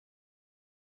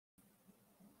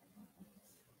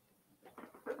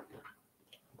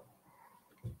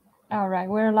All right,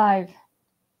 we're live.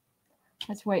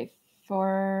 Let's wait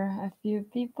for a few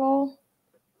people.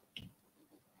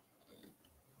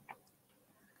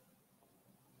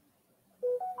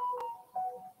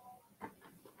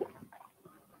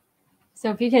 So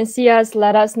if you can see us,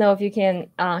 let us know if you can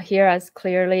hear us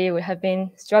clearly. We have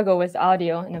been struggling with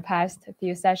audio in the past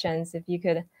few sessions. If you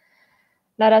could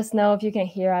let us know if you can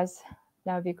hear us,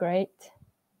 that would be great.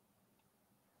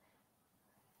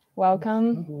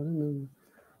 Welcome.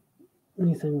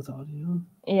 Anything's audio.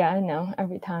 Yeah, I know,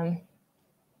 every time.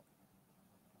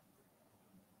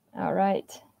 All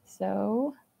right,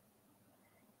 so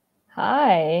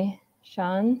hi,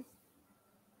 Sean.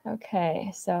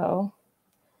 Okay, so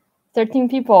 13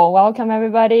 people. Welcome,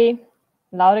 everybody.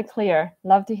 Loud and clear.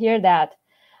 Love to hear that.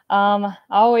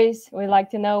 Always, we like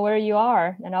to know where you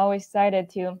are, and always excited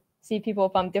to see people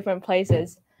from different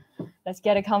places. Let's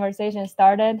get a conversation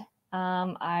started.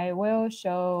 I will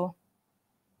show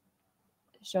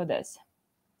this.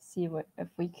 See if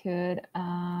we could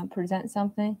present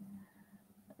something.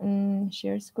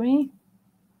 Share screen.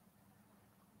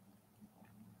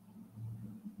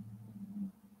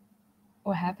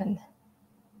 What happened?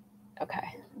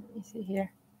 Okay, let me see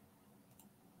here.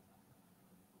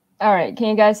 All right, can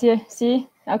you guys see?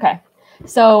 Okay,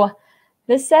 so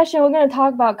this session we're going to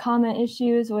talk about common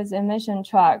issues with emission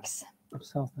trucks.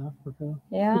 South Africa.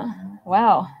 Yeah,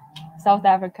 wow, South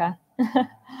Africa.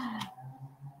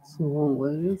 It's a long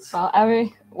ways.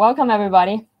 Well, welcome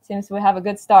everybody. Seems we have a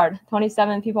good start.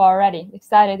 27 people already.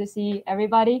 Excited to see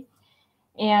everybody.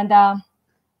 And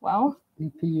well,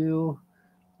 EPU.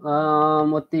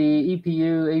 With the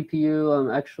EPU,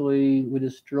 APU, actually, we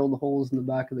just drilled the holes in the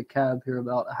back of the cab here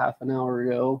about a half an hour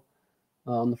ago.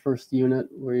 The first unit,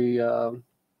 we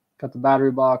got the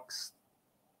battery box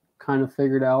kind of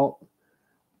figured out.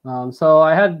 So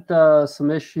I had some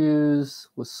issues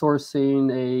with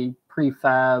sourcing a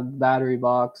prefab battery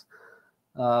box.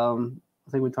 I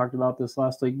think we talked about this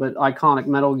last week, but Iconic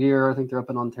Metal Gear, I think they're up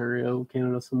in Ontario,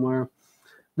 Canada somewhere.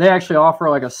 They actually offer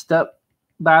like a step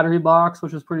battery box,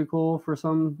 which is pretty cool for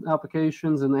some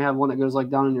applications. And they have one that goes like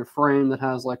down in your frame that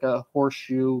has like a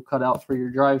horseshoe cut out for your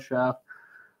drive shaft.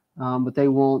 But they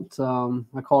won't,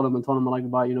 I called them and told them I'd like to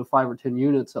buy, 5 or 10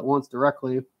 units at once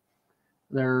directly.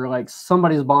 They're like,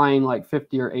 somebody's buying like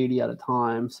 50 or 80 at a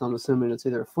time. So I'm assuming it's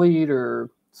either a fleet or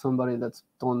somebody that's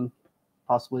doing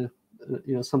possibly,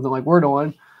 something like we're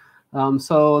doing.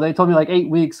 So they told me like 8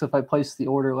 weeks if I placed the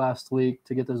order last week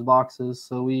to get those boxes.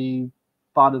 So we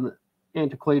bought an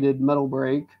antiquated metal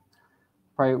brake,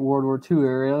 probably World War II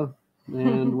area,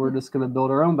 and we're just going to build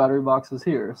our own battery boxes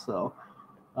here. So,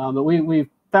 but we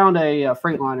found a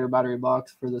Freightliner battery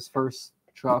box for this first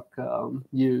truck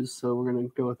used, so we're going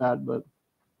to go with that. But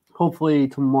hopefully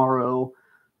tomorrow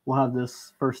we'll have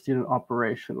this first unit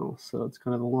operational. So it's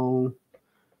kind of a long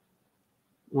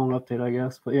update, I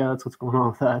guess. But yeah, that's what's going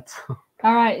on with that.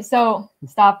 All right, so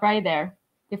stop right there.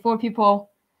 Before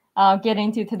people get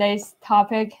into today's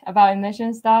topic about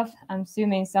emission stuff, I'm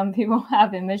assuming some people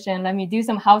have emission. Let me do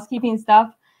some housekeeping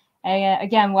stuff. And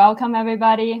again, welcome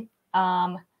everybody.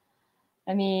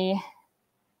 Let me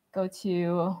go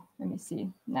to, let me see,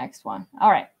 next one. All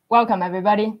right, welcome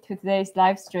everybody to today's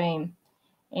live stream.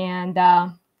 And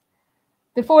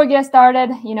before we get started,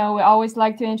 we always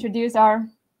like to introduce our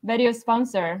video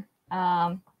sponsor.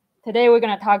 Today we're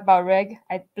going to talk about rig.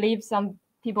 I believe some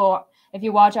people, if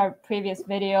you watch our previous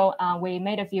video, we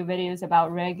made a few videos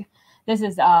about rig. This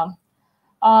is a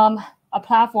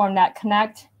platform that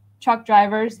connects truck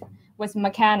drivers with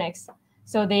mechanics.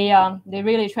 So they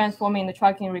really transforming the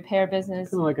trucking repair business.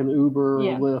 Kind of like an Uber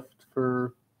or Lyft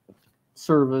for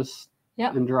service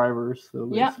and drivers. So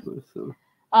basically,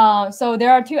 so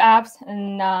there are 2 apps,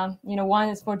 and one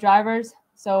is for drivers.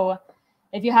 So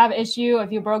if you have issue, if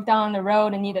you broke down on the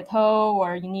road and need a tow,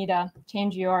 or you need to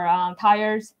change your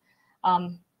tires,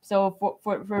 so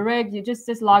for rig, you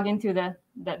just log into the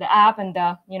app and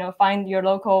find your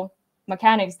local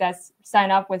mechanics that's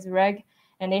sign up with rig,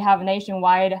 and they have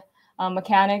nationwide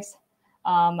mechanics.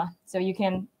 So you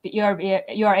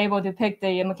are able to pick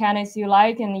the mechanics you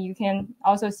like, and you can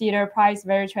also see their price,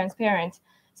 very transparent.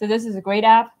 So this is a great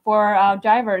app for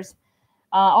drivers.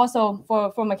 Also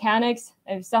for mechanics,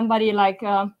 if somebody like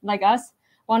us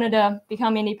wanted to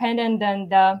become independent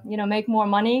and make more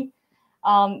money,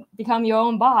 become your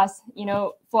own boss.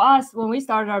 For us, when we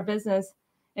started our business,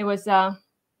 it was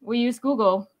we used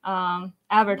Google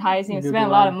advertising, spent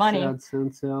a lot of money.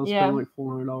 AdSense, spent like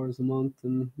 $400 a month,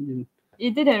 and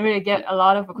you didn't really get a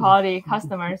lot of quality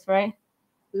customers, right?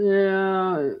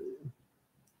 Yeah.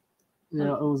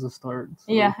 Yeah, it was a start.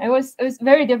 So. Yeah, it was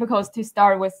very difficult to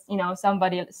start with,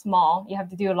 somebody small. You have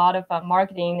to do a lot of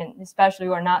marketing, and especially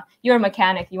you're a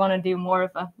mechanic. You want to do more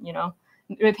of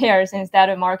repairs instead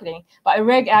of marketing. But a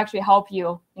rig actually help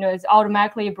you. It's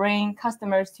automatically bring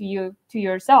customers to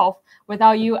yourself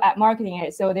without you marketing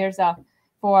it. So there's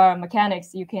for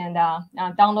mechanics, you can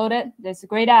download it. It's a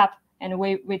great app, and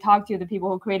we talked to the people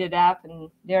who created the app,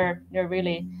 and they're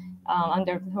really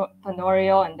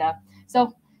entrepreneurial, and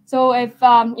so if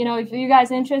if you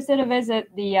guys interested to visit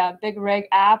the Big Rig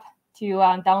app to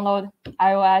download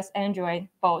iOS, Android,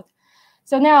 both.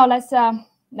 So now that's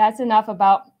enough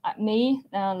about me.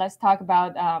 Let's talk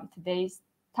about today's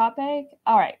topic.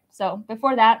 All right. So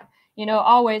before that,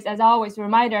 as always,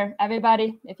 reminder,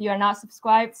 everybody, if you are not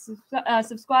subscribed,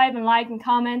 subscribe and like and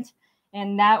comment,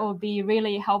 and that will be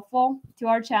really helpful to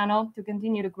our channel to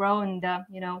continue to grow and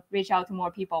reach out to more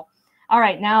people. All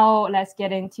right, now let's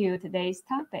get into today's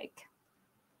topic.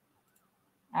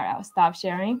 All right, I'll stop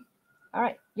sharing. All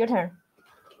right, your turn.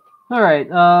 All right,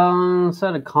 so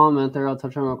I had a comment there I'll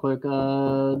touch on real quick.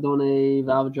 Doing a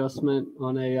valve adjustment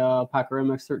on a Packer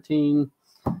MX-13.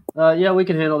 Yeah, we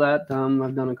can handle that.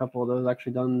 I've done a couple of those.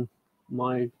 Actually done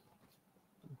my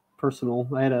personal.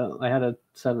 I had a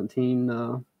 17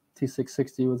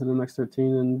 T660 with an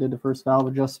MX-13 and did the first valve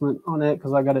adjustment on it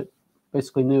because I got it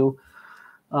basically new.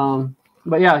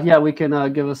 But yeah, we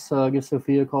can give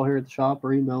Sophia a call here at the shop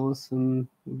or email us and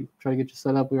try to get you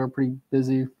set up. We are pretty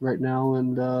busy right now,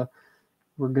 and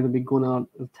we're going to be going out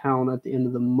of town at the end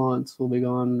of the month. So we'll be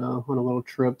going on a little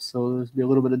trip. So there's be a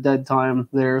little bit of dead time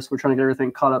there. So we're trying to get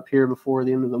everything caught up here before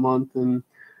the end of the month, and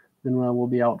then we'll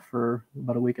be out for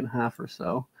about a week and a half or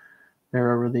so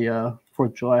there over the 4th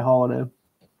of July holiday.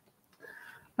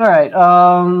 All right.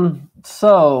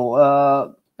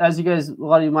 So as you guys, a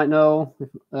lot of you might know,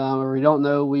 or you don't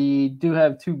know, we do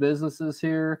have two businesses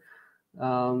here.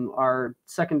 Our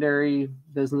secondary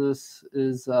business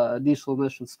is diesel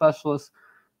emission specialist,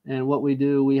 and what we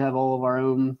do, we have all of our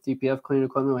own DPF cleaning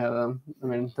equipment. We have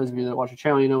those of you that watch the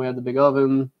channel, we have the big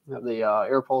oven, we have the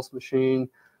air pulse machine,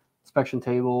 inspection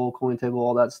table, cooling table,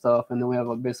 all that stuff, and then we have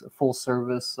a basic full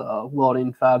service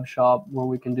welding fab shop where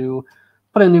we can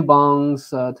put in new bongs,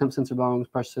 temp sensor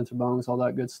bongs, pressure sensor bongs, all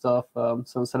that good stuff. So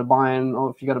instead of buying,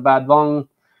 if you got a bad bung,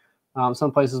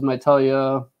 some places might tell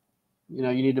you, you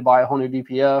need to buy a whole new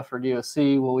DPF or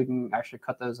DOC. Well, we can actually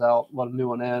cut those out, let a new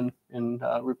one in, and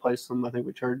replace them. I think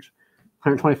we charge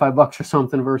 $125 or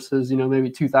something versus, maybe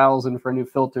 $2,000 for a new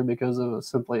filter because of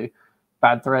simply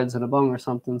bad threads in a bung or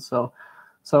something. So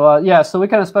we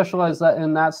kind of specialize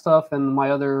in that stuff, and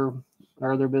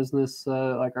our other business,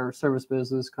 like our service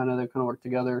business, they kind of work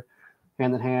together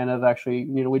hand in hand. Of actually,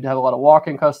 we have a lot of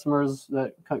walk-in customers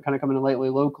that kind of come in lately,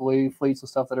 locally, fleets and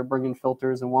stuff that are bringing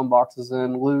filters and one boxes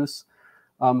in loose.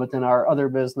 But then our other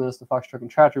business, the Fox Truck and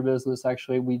Tractor business,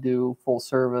 actually we do full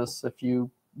service. If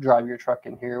you drive your truck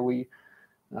in here, we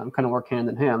kind of work hand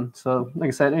in hand. So like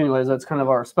I said, anyways, that's kind of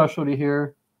our specialty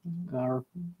here. Our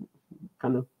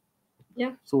kind of,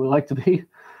 yeah, so we like to be.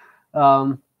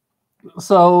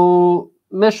 So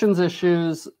emissions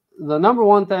issues, the number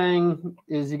one thing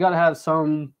is you got to have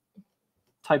some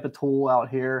type of tool out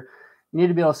here. You need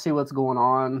to be able to see what's going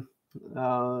on.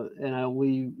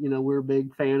 We're a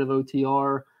big fan of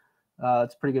OTR.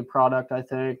 It's a pretty good product, I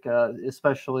think,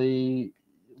 especially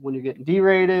when you're getting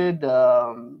derated,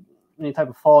 any type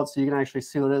of fault, so you can actually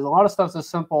see what it is. A lot of stuff's as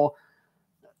simple.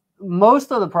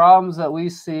 Most of the problems that we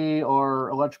see are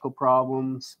electrical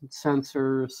problems,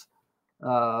 sensors,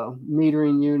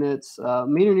 metering units.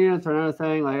 Metering units are another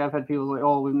thing. Like I've had people like,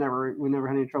 oh, we never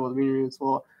had any trouble with metering units.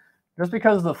 Well, just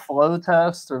because the flow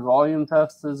test or volume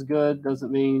test is good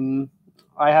doesn't mean.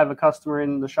 I have a customer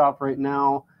in the shop right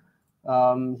now.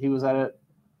 He was at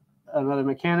another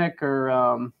mechanic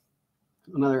or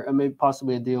maybe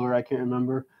possibly a dealer. I can't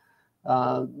remember.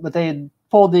 But they had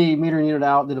pulled the metering unit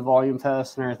out, did a volume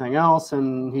test and everything else,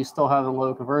 and he's still having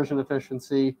low conversion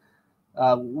efficiency.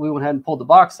 We went ahead and pulled the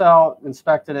box out,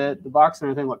 inspected it. The box and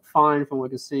everything looked fine from what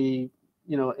we could see.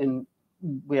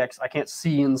 I can't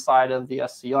see inside of the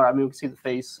SCR. I mean, we can see the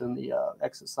face and the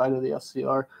exit side of the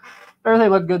SCR. Everything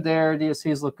looked good there.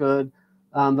 DSCs look good.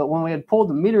 But when we had pulled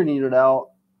the metering unit out,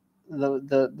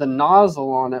 the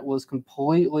nozzle on it was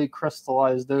completely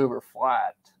crystallized over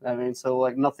flat. I mean, so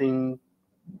like nothing.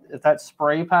 If that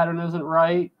spray pattern isn't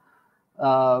right,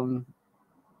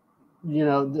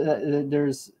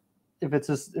 there's if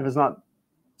it's not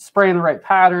spraying the right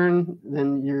pattern,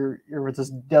 then you're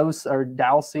just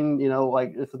dousing,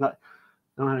 like if it's not,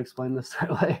 I don't know how to explain this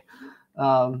way.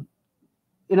 An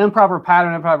improper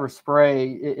pattern, improper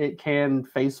spray, it can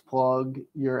face plug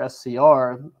your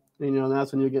SCR. and, you know,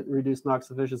 that's when you get reduced NOx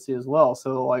efficiency as well.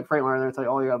 So like Freightliner, they're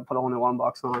like, oh, you got to put only one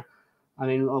box on. I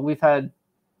mean, we've had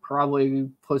probably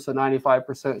close to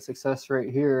 95% success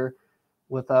rate here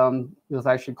with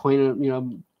actually cleaning, you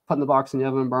know, putting the box in the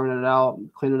oven, burning it out,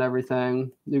 cleaning everything,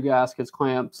 new gaskets,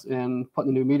 clamps, and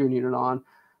putting the new metering unit on.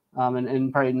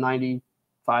 And probably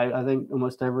 95, I think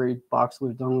almost every box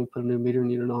we've done, we put a new metering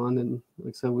unit on. And like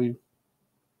I said, we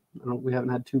haven't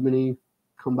had too many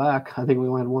come back. I think we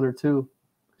only had one or two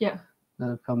that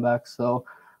have come back. So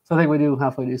I think we do a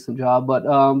halfway decent job. But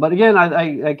again,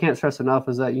 I can't stress enough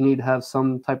is that you need to have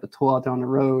some type of tool out there on the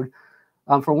road.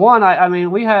 For one, I mean,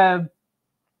 we had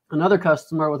another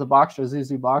customer with a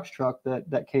ZZ box truck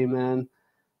that came in,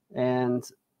 and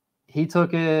he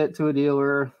took it to a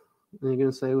dealer. I'm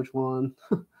going to say which one.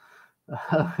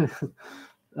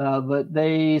 But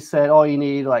they said, oh, you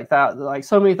need like that, like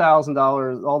so many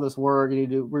 $1,000, all this work. You need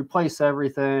to replace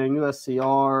everything, new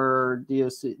SCR,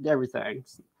 DOC, everything.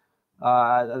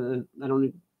 I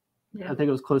don't. I think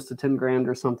it was close to 10 grand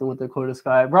or something with the quota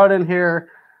sky. I brought in here,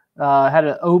 had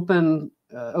an open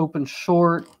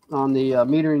short on the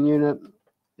metering unit,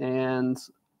 and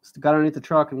got underneath the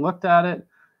truck and looked at it.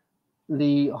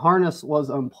 The harness was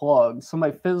unplugged.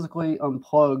 Somebody physically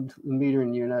unplugged the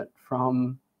metering unit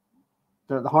from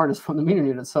the harness from the metering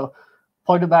unit. So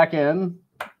plugged it back in,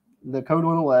 the code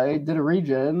went away, did a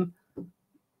regen,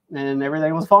 and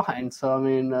everything was fine. So I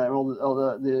mean, all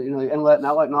the you know, the inlet and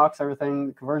outlet NOx, everything,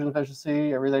 the conversion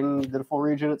efficiency, everything did a full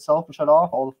regen itself and shut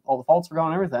off. All the faults were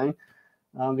gone, everything,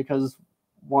 because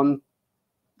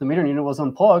the metering unit was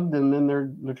unplugged, and then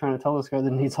they're trying to tell this guy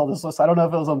that needs all this list. I don't know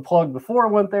if it was unplugged before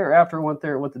it went there or after it went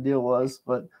there, what the deal was,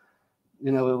 but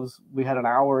you know, we had an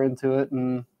hour into it,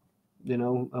 and you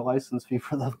know, a license fee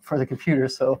for the computer.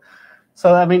 So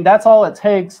I mean, that's all it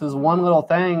takes is one little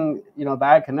thing, you know,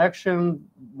 bad connection,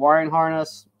 wiring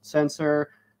harness, sensor,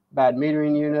 bad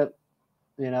metering unit,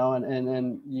 you know,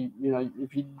 and you know,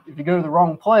 if you go to the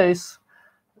wrong place,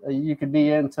 you could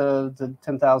be into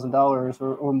 $10,000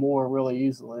 or more really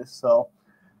easily. So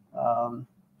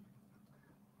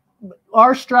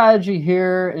our strategy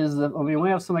here is that, I mean, we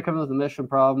have somebody coming with emission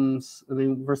problems. I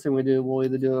mean, first thing we do, we'll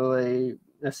either do a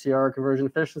SCR conversion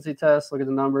efficiency test, look at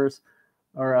the numbers,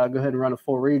 or go ahead and run a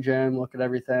full regen, look at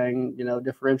everything, you know,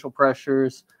 differential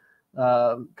pressures,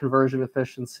 conversion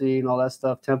efficiency and all that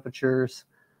stuff, temperatures.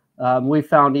 We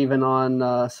found even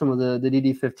on some of the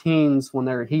DD15s, when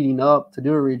they're heating up to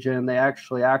do a regen, they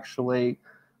actually, I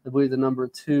believe the number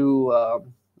 2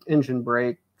 engine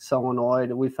brake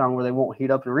solenoid, we found where they won't heat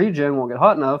up in regen, won't get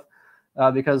hot enough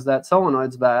because that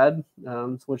solenoid's bad,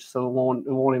 so it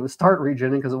won't even start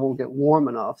regenning because it won't get warm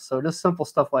enough. So just simple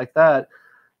stuff like that.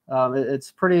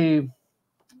 It's pretty.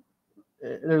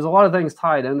 There's a lot of things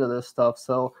tied into this stuff.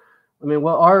 So, I mean,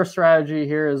 what our strategy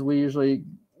here is, we usually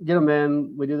get them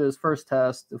in, we do this first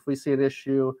test. If we see an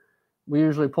issue, we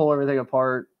usually pull everything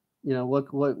apart. You know, we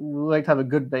like to have a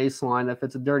good baseline. If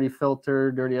it's a dirty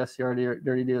filter, dirty SCR,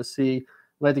 dirty DOC, we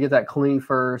like to get that clean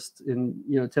first. And,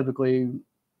 you know, typically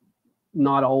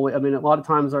not always. I mean, a lot of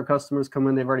times our customers come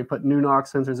in, they've already put new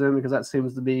NOx sensors in because that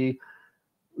seems to be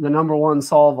the number one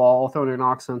solve all. Throw their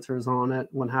NOx sensors on it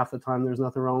when half the time there's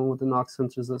nothing wrong with the NOx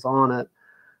sensors that's on it.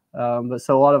 But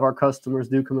so a lot of our customers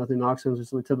do come with the NOx sensors,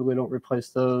 so we typically don't replace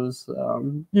those.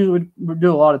 Usually we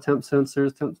do a lot of temp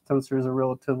sensors. Temp sensors are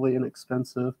relatively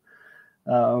inexpensive.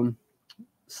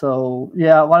 So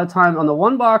yeah, a lot of time on the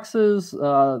one boxes,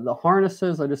 the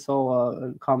harnesses, I just saw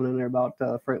a comment in there about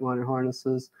Freightliner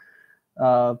harnesses.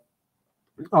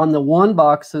 On the one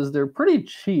boxes, they're pretty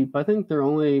cheap. I think they're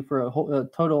only for a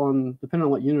total on, depending on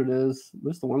what unit it is,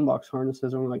 most the one box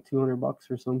harnesses are only like $200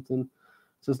 or something.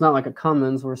 So it's not like a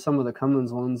Cummins, where some of the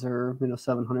Cummins ones are, you know,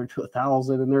 $700 to $1,000,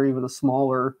 and they're even a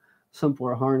smaller,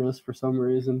 simpler harness for some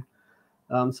reason.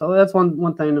 So that's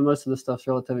one thing. That most of the stuff's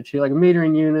relatively cheap, like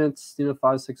metering units, you know,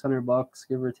 $500-600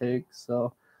 give or take.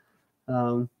 So,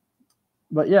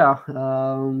 but yeah.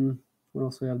 What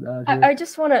else we have to add here? I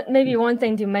just want to, maybe one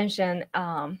thing to mention.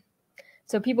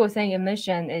 So people saying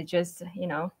emission is just, you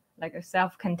know, like a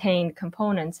self-contained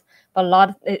components,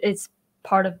 but it's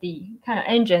part of the kind of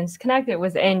engines connected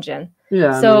with the engine.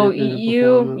 Yeah. So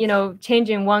you know,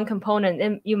 changing one component,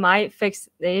 and you might fix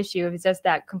the issue if it's just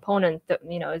that component that,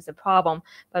 you know, is the problem.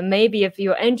 But maybe if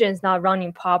your engine's not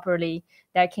running properly,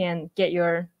 that can get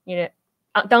your, you know,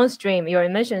 downstream, your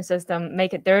emission system,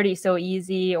 make it dirty so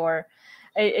easy, or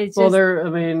it's well, I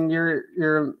mean,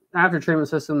 your after treatment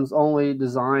system's only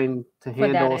designed to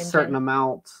handle a certain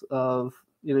amount of,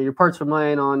 you know, your parts from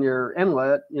laying on your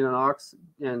inlet, you know, NOx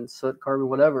and soot, carbon,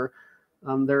 whatever.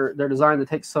 They're designed to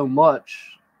take so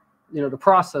much, you know, to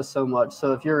process so much.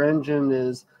 So if your engine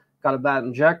is got a bad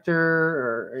injector,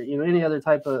 or any other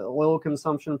type of oil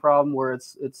consumption problem where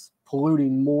it's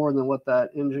polluting more than what that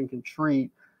engine can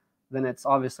treat, then it's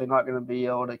obviously not going to be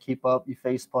able to keep up. You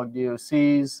face plug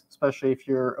DOCs, especially if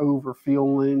you're over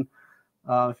fueling.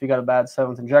 If you got a bad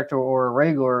 7th injector, or a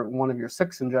regular one of your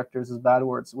 6 injectors is bad,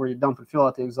 where you're dumping fuel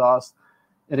out the exhaust,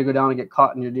 it'll go down and get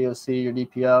caught in your DOC, your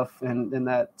DPF, and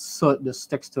that soot just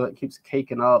sticks to it, keeps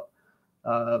caking up.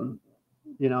 And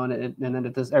then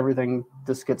it does, everything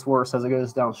just gets worse as it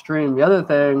goes downstream. The other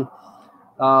thing,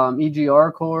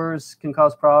 EGR cores can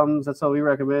cause problems. That's what we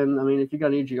recommend. I mean, if you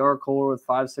got an EGR core with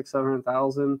 500, 600,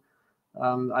 700,000,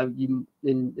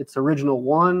 in its original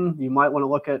one, you might want to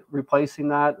look at replacing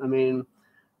that. I mean,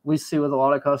 we see with a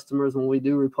lot of customers, when we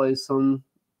do replace them,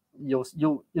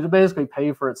 it'll basically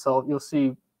pay for itself. You'll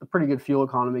see a pretty good fuel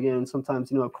economy gain,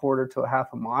 sometimes a quarter to a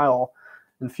half a mile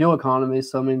in fuel economy.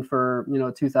 So I mean, for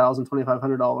 $2,000,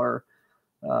 $2,500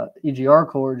 EGR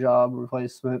core job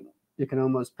replacement, it can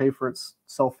almost pay for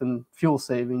itself in fuel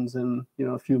savings in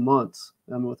a few months.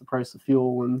 I mean, with the price of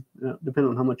fuel, and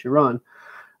depending on how much you run.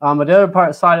 But the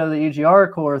other side of the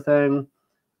EGR core thing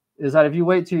is that if you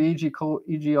wait till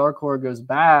EGR core goes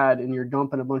bad and you're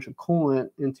dumping a bunch of coolant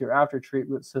into your after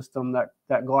treatment system, that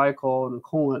glycol and the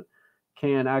coolant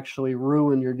can actually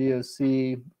ruin your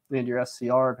DOC and your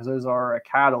SCR, because those are a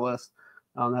catalyst,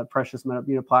 that precious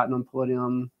metal, platinum,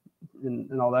 palladium,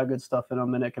 and all that good stuff in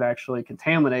them, and it can actually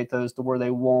contaminate those to where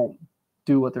they won't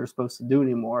do what they're supposed to do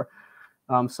anymore.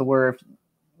 So where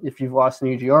if you've lost an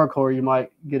EGR core, you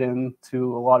might get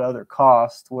into a lot of other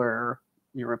costs where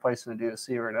you're replacing a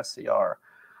DOC or an SCR.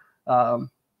 And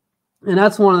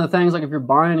that's one of the things, like if you're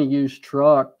buying a used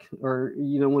truck, or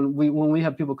when we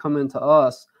have people come into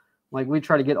us, like we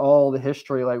try to get all the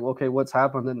history, like, okay, what's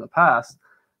happened in the past?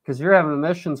 Because you're having an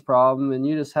emissions problem and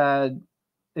you just had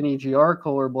an EGR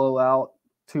core blowout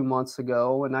 2 months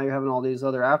ago, and now you're having all these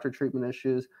other after treatment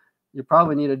issues. You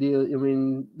probably need a deal. I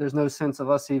mean, there's no sense of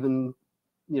us even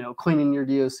cleaning your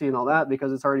DOC and all that,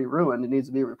 because it's already ruined. It needs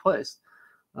to be replaced.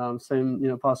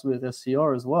 Same, possibly with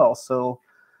SCR as well. So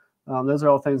those are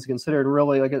all things to consider. And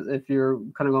really, like if you're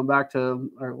kind of going back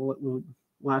to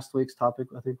last week's topic,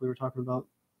 I think we were talking about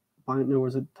buying. There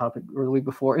was a topic, or the week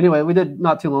before. Anyway, we did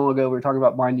not too long ago. We were talking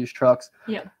about buying used trucks.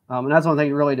 Yeah. And that's one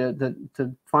thing really to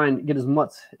get as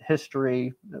much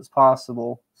history as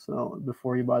possible. So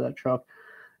before you buy that truck,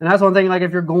 and that's one thing. Like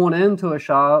if you're going into a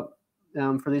shop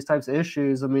for these types of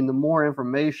issues, I mean, the more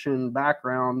information,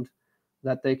 background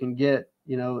that they can get,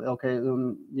 okay,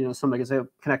 somebody can say,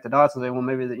 connect the dots and say, well,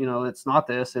 maybe it's not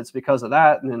this, it's because of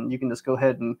that. And then you can just go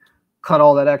ahead and cut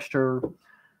all that extra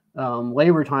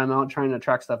labor time out trying to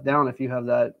track stuff down if you have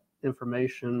that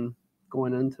information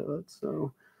going into it.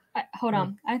 So hold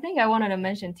on. I think I wanted to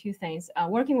mention 2 things.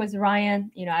 Working with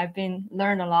Ryan, I've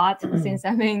learned a lot since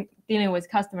I've been dealing with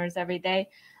customers every day.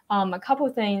 A couple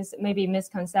of things, maybe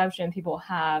misconception people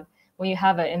have when you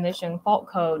have an emission fault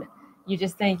code. You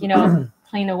just think,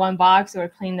 clean the one box or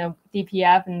clean the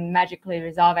DPF and magically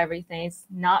resolve everything. It's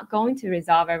not going to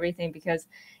resolve everything, because,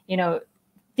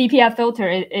 DPF filter,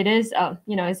 it is,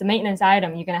 it's a maintenance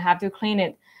item. You're going to have to clean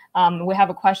it. We have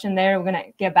a question there. We're going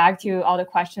to get back to all the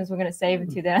questions. We're going to save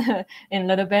to the in a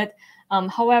little bit.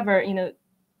 However,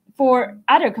 for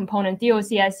other component,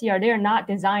 DOC, SCR, they're not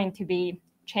designed to be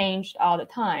changed all the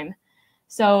time.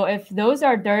 So if those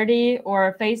are dirty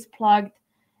or face plugged,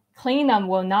 clean them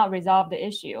will not resolve the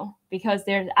issue, because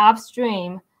there's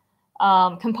upstream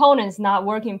components not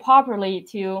working properly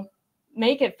to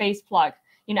make it face plug.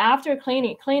 After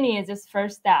cleaning is just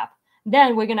first step.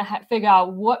 Then we're gonna figure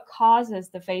out what causes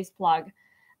the face plug.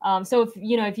 So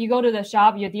if you go to the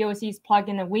shop, your DOC is plugged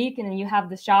in a week, and then you have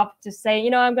the shop to say,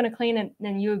 I'm going to clean it,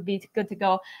 then you would be good to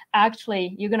go.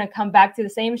 Actually, you're going to come back to the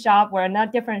same shop or a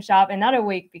different shop another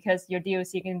week, because your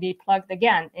DOC can be plugged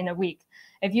again in a week.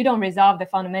 If you don't resolve the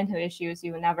fundamental issues,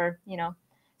 you will never,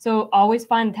 So always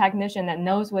find a technician that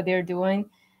knows what they're doing.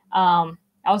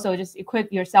 Also, just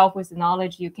equip yourself with the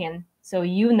knowledge you can, so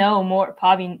more.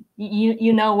 Probably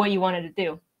you know what you wanted to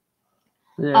do.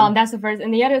 Yeah. That's the first.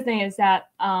 And the other thing is that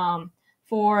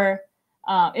for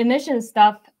emission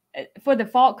stuff, for the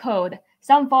fault code,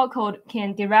 some fault code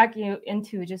can direct you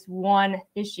into just one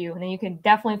issue. And then you can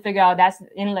definitely figure out that's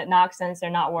inlet knock sensor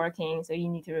not working, so you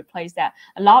need to replace that.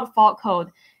 A lot of fault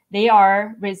code, they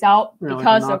are result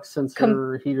because like knock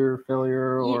sensor heater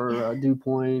failure or dew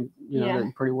point,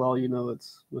 that pretty well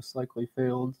it's most likely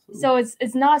failed. So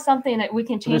it's not something that we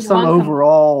can change. There's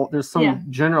some there's some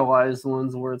generalized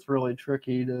ones where it's really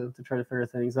tricky to try to figure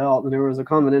things out. And there was a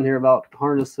comment in here about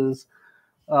harnesses.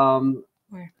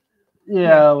 Where?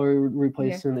 Yeah, we're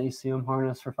replacing the ACM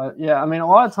harness for 5. Yeah, I mean, a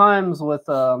lot of times with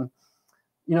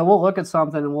you know, we'll look at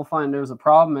something and we'll find there's a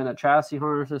problem in a chassis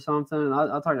harness or something. And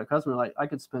I'll talk to a customer, like, I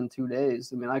could spend 2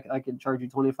 days. I mean, I could charge you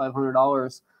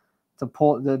 $2,500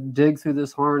 to dig through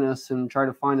this harness and try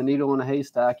to find a needle in a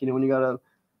haystack. You know, when you got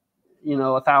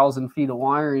 1,000 feet of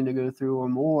wiring to go through or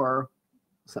more,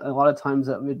 so a lot of times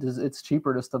it's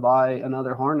cheaper just to buy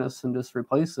another harness and just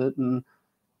replace it. And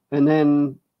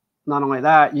then not only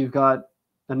that, you've got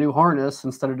a new harness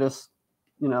instead of just,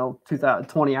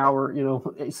 20 hour,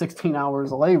 16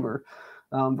 hours of labor,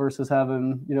 versus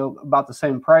having, about the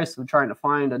same price of trying to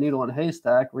find a needle in a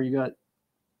haystack where you got,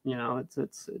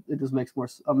 it just makes more.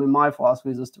 I mean, my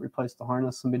philosophy is just to replace the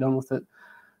harness and be done with it.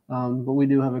 But we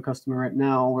do have a customer right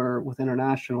now with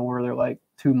International where they're like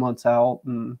 2 months out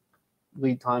and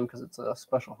lead time because it's a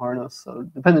special harness. So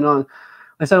depending on,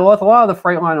 I said, well, with a lot of the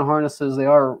Freightliner harnesses, they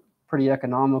are pretty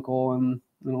economical, and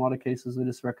in a lot of cases, we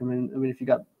just recommend. I mean, if you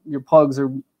got your plugs are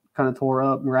kind of tore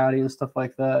up and ratty and stuff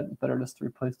like that, better just to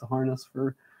replace the harness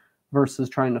versus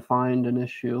trying to find an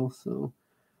issue. So,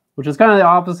 which is kind of the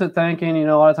opposite thinking.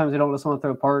 A lot of times you don't just want to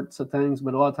throw parts at things,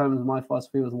 but a lot of times my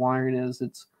philosophy with wiring is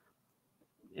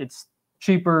it's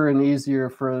cheaper and easier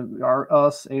for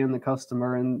us and the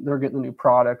customer, and they're getting a new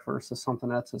product versus something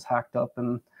that's just hacked up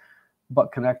and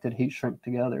but connected heat shrink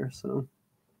together. So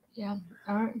yeah,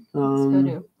 all right, let's go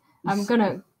to. I'm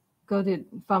gonna go to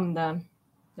from the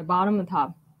bottom to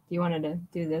top. Do you want to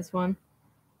do this one?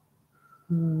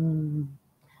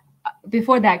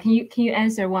 Before that, can you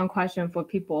answer one question for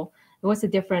people? What's the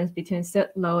difference between soot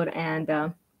load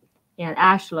and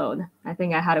ash load? I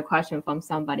think I had a question from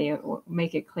somebody.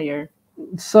 Make it clear.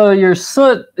 So your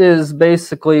soot is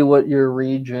basically what your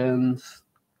regions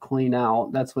clean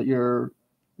out. That's what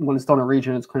when it's done a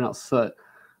region, it's clean out soot.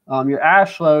 Your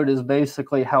ash load is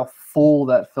basically how full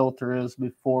that filter is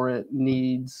before it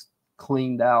needs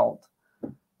cleaned out.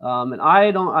 And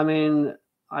I've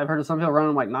heard of some people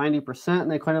running like 90% and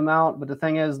they clean them out. But the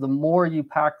thing is, the more you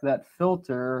pack that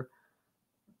filter,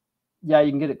 yeah,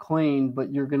 you can get it cleaned,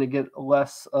 but you're going to get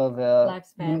less of a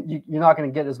lifespan. You're not going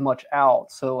to get as much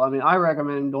out. So, I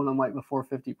recommend doing them like before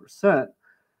 50%.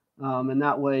 And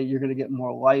that way you're going to get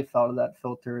more life out of that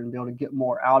filter and be able to get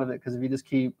more out of it. Because if you just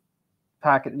keep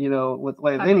packing, with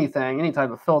like anything, any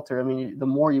type of filter, the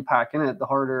more you pack in it, the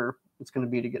harder it's going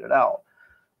to be to get it out.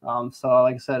 So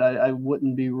like I said, I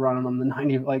wouldn't be running them the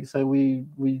 90. Like I said, we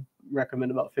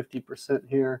recommend about 50%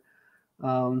 here.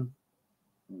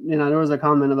 There was a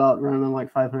comment about running them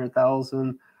like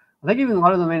 500,000. I think even a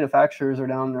lot of the manufacturers are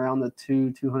down around the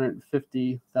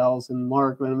 250,000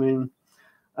 mark. But and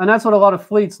that's what a lot of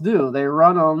fleets do. They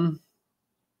run them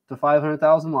to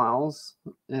 500,000 miles,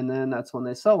 and then that's when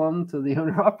they sell them to the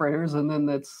owner operators, and then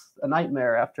it's a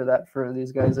nightmare after that for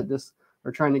these guys that just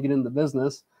are trying to get into the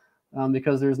business,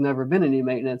 because there's never been any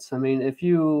maintenance. If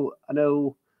you got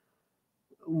a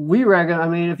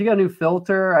new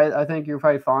filter, I think you're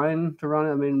probably fine to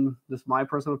run it. Just my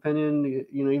personal opinion,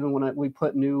 even when we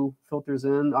put new filters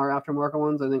in our aftermarket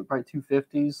ones, I think probably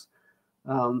 250s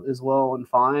as well and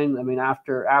fine.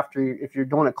 After if you're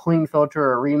doing a clean filter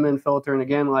or a reman filter, and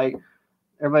again, like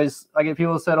I get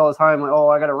people said all the time, like, oh,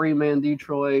 I got a reman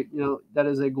Detroit. That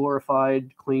is a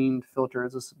glorified cleaned filter.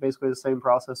 It's basically the same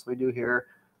process we do here.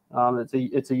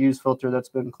 It's a used filter that's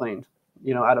been cleaned,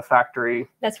 at a factory.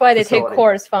 That's why they take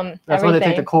cores from That's everything. Why they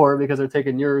take the core, because they're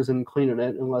taking yours and cleaning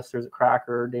it unless there's a crack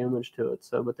or damage to it.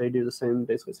 So, but they do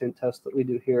basically the same test that we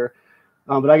do here.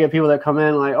 But I get people that come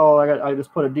in like, oh, I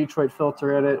just put a Detroit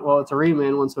filter in it. Well, it's a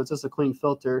reman one, so it's just a clean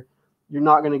filter. You're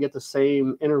not going to get the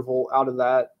same interval out of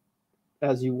that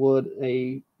as you would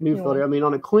a new filter.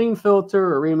 On a clean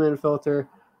filter or reman filter,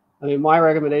 my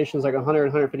recommendation is like 100,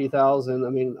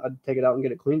 150,000. I'd take it out and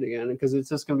get it cleaned again, because it's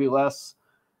just going to be less.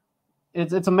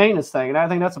 It's a maintenance thing, and I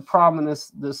think that's a problem in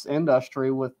this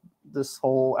industry with this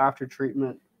whole after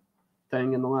treatment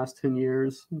thing in the last 10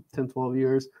 years, 10, 12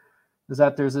 years. Is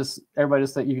that there's this, everybody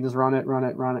just think you can just run it.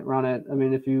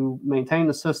 If you maintain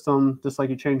the system, just like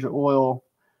you change your oil,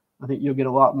 I think you'll get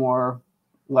a lot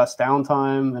less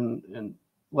downtime and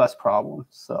less problems.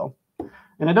 So,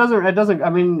 and it doesn't,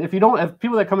 if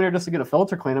people that come in here just to get a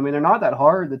filter clean, they're not that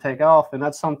hard to take off. And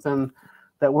that's something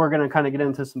that we're going to kind of get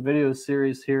into some video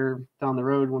series here down the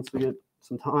road once we get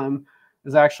some time.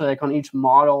 Is actually like on each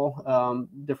model,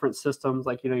 different systems,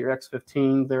 like, your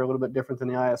X15, they're a little bit different than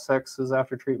the ISX's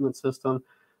after treatment system.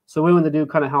 So we want to do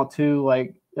kind of how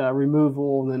to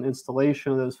removal and then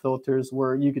installation of those filters,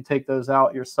 where you could take those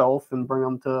out yourself and bring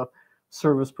them to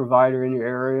service provider in your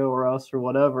area or us or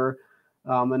whatever.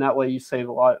 And that way you save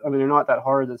a lot. They're not that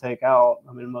hard to take out.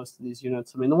 Most of these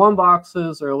units, the one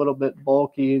boxes are a little bit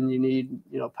bulky, and you need,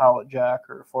 pallet jack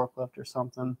or a forklift or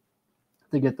something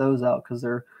to get those out, because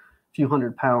they're few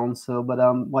hundred pounds. So, but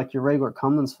like your regular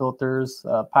Cummins filters,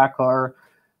 PACCAR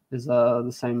is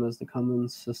the same as the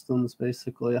Cummins systems.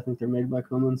 Basically, I think they're made by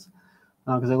Cummins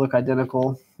because they look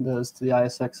identical, those to the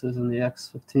ISXs and the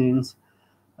X15s.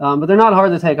 But they're not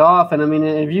hard to take off. And I mean,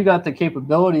 if you got the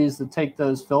capabilities to take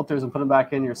those filters and put them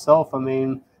back in yourself, I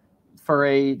mean,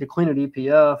 to clean a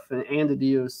DPF and a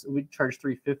DOC, we charge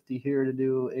 $350 here to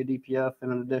do a DPF.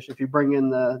 And in addition, if you bring in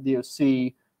the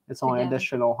DOC, it's only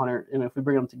additional 100. And if we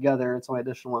bring them together, it's only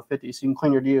additional 150. So you can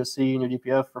clean your DOC and your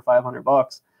DPF for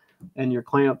 $500, and your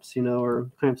clamps,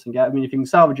 or clamps and gas. I mean, if you can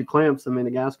salvage your clamps, I mean,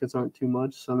 the gaskets aren't too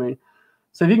much. So I mean,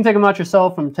 so if you can take them out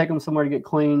yourself and take them somewhere to get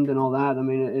cleaned and all that, I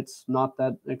mean, it's not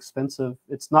that expensive.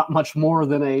 It's not much more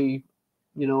than a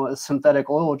synthetic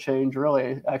oil change,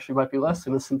 really. Actually might be less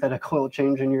than a synthetic oil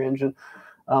change in your engine.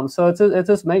 So it's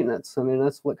just maintenance. I mean,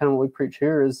 that's what we preach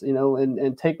here is,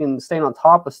 and staying on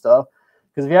top of stuff.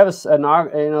 Because if you have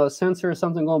a sensor or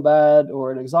something going bad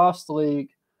or an exhaust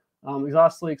leak,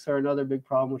 exhaust leaks are another big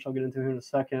problem, which I'll get into here in a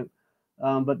second.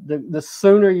 But the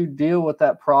sooner you deal with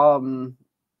that problem,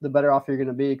 the better off you're going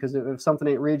to be. Because if something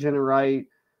ain't regenerating right,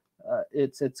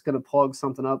 it's going to plug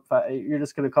something up. You're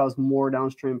just going to cause more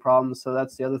downstream problems. So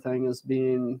that's the other thing, is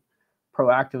being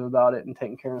proactive about it and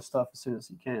taking care of stuff as soon as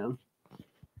you can.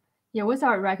 Yeah, what's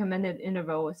our recommended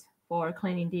intervals for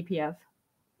cleaning DPF?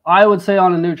 I would say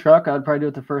on a new truck, I'd probably do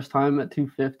it the first time at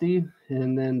 250,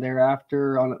 and then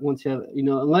thereafter once you have,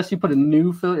 unless you put a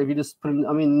new filter, if you just put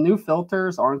new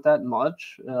filters aren't that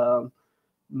much.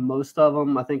 Most of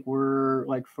them, I think, were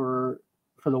like for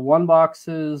the one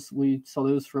boxes, we sell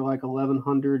those for like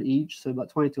 $1,100 each, so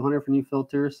about $2,200 for new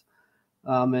filters.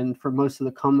 And for most of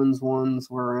the Cummins ones,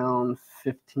 we're around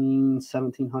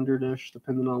 $1,700-ish,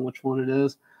 depending on which one it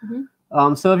is. Mm-hmm.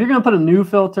 So if you're going to put a new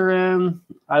filter in,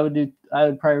 I would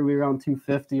probably be around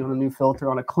 $250 on a new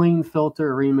filter. On a clean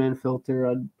filter, a reman filter,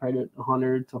 I'd probably do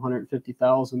 $100,000 to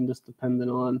 $150,000, just depending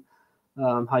on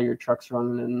how your truck's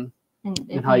running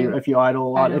and how if you idle a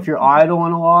lot. If you're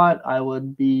idling a lot, I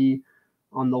would be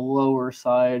on the lower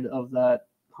side of that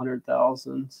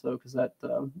 100,000. So because that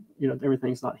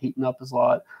everything's not heating up as a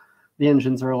lot. The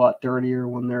engines are a lot dirtier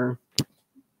when they're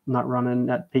not running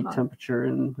at peak temperature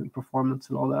and performance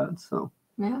and all that. So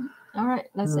yeah. All right,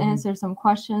 let's answer some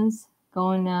questions.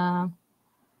 Going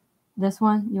this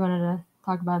one, you wanted to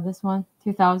talk about this one?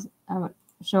 2000. I would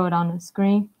show it on the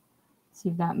screen. See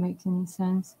if that makes any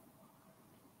sense.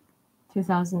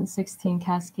 2016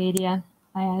 Cascadia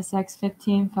ISX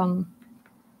 15 from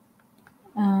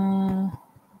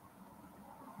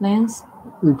Lance.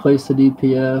 Replace the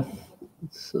DPF.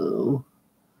 So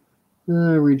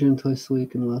region twice a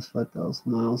week in the last 5,000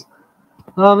 miles.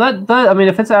 I mean,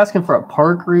 if it's asking for a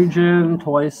park region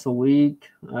twice a week,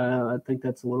 I think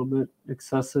that's a little bit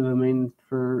excessive. I mean,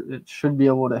 it should be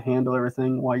able to handle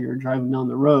everything while you're driving down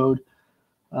the road.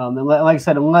 And like I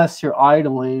said, unless you're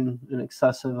idling an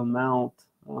excessive amount,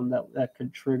 that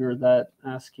could trigger that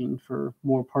asking for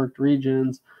more parked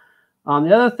regions.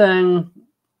 The other thing,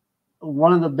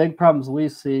 one of the big problems we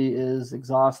see is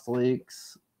exhaust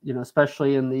leaks,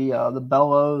 especially in the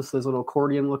bellows, those little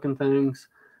accordion looking things.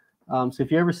 So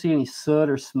if you ever see any soot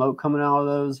or smoke coming out of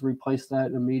those, replace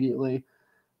that immediately.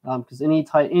 Because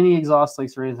any exhaust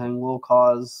leaks or anything will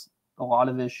cause a lot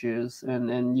of issues,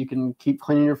 and you can keep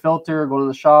cleaning your filter, going to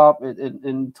the shop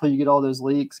until you get all those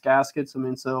leaks, gaskets. I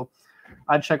mean, so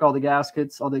I'd check all the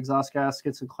gaskets, all the exhaust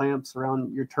gaskets and clamps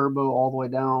around your turbo all the way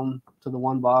down to the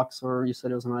one box, or you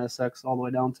said it was an ISX, all the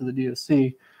way down to the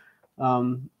DOC.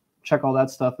 Check all that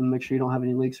stuff and make sure you don't have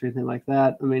any leaks or anything like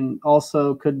that. I mean,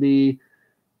 also could be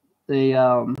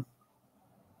the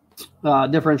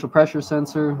differential pressure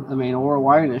sensor, or a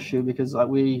wiring issue, because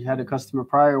we had a customer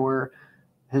prior where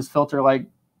his filter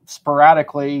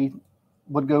sporadically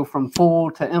would go from full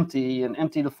to empty and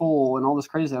empty to full and all this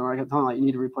crazy. I kept telling you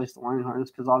need to replace the wiring harness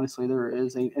because obviously there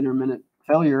is an intermittent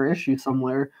failure issue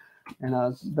somewhere, and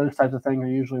those types of things are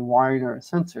usually wiring or a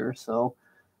sensor. So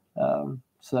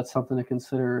so that's something to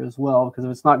consider as well, because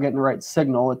if it's not getting the right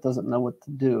signal, it doesn't know what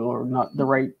to do, or not the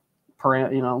right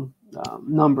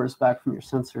numbers back from your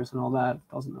sensors and all that, it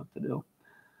doesn't know what to do.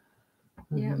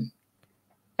 Yeah.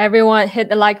 Everyone hit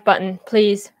the like button,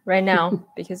 please, right now,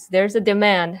 because there's a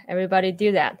demand. Everybody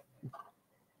do that.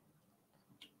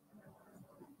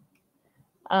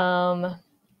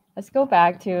 Let's go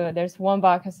back to, there's one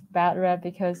box bad rep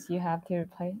because you have to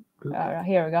replace.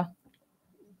 Here we go.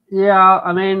 Yeah,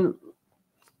 I mean,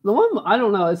 the one, I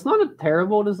don't know, it's not a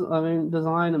terrible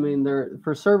design. I mean, they're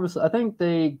for service. I think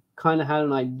they kind of had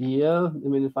an idea. I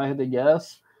mean, if I had to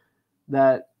guess,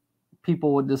 that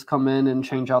people would just come in and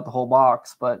change out the whole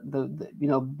box. But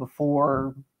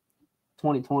before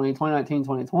 2019,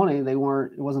 2020,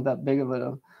 it wasn't that big of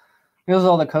a, it was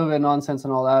all the COVID nonsense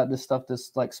and all that. This stuff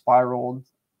just like spiraled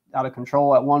out of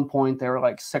control. At one point, they were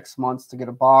like 6 months to get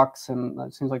a box, and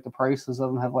it seems like the prices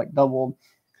of them have like doubled.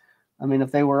 I mean,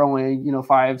 if they were only,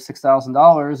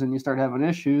 $5,000-$6,000 and you start having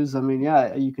issues, I mean,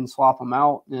 yeah, you can swap them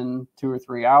out in 2 or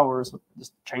 3 hours,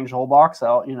 just change the whole box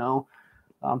out,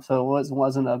 So it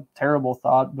wasn't a terrible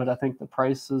thought, but I think the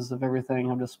prices of everything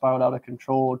have just spiraled out of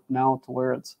control now to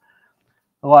where it's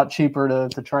a lot cheaper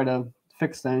to try to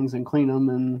fix things and clean them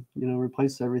and,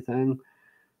 replace everything.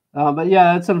 But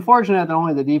yeah, it's unfortunate that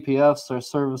only the DPFs are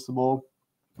serviceable.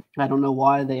 I don't know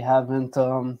why they haven't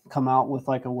come out with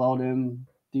like a weld-in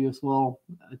DSL.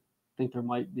 I think there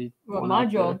might be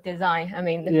module design. I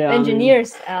mean, the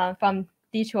engineers from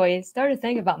Detroit started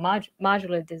thinking about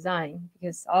modular design,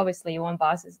 because obviously one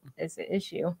box is an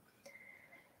issue.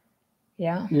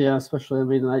 Yeah. Yeah, especially, I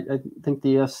mean, I think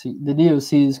the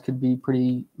DOCs could be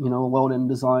pretty, weld-in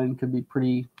design could be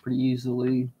pretty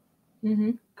easily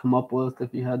come up with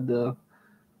if you had the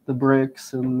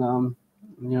bricks and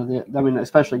I mean,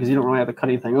 especially because you don't really have to cut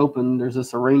anything open. There's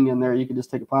just a ring in there. You can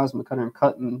just take a plasma cutter and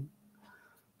cut and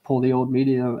pull the old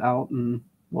media out and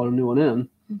weld a new one in.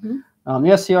 The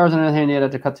SCRs, on the other hand, you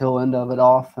had to cut the whole end of it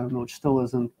off, which still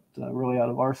isn't really out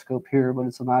of our scope here, but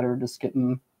it's a matter of just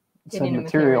getting said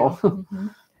material.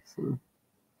 So.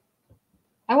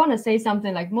 I want to say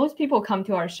something, like most people come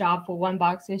to our shop for one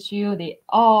box issue. They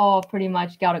all pretty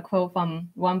much got a quote from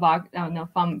from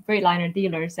Freightliner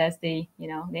dealers, says they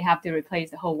have to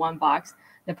replace the whole one box.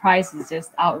 The price is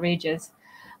just outrageous.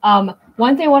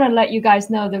 One thing I want to let you guys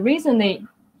know, the reason they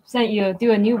sent you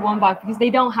do a new one box, because they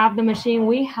don't have the machine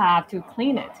we have to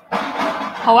clean it.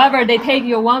 However, they take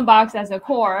your one box as a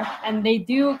core and they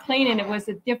do clean it with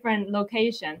a different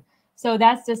location. So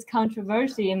that's just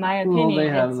controversy, in my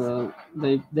opinion. Well,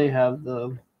 they have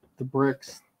the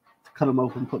bricks to cut them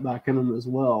open, put back in them as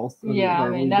well. So yeah, I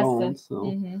mean that's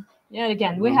yeah.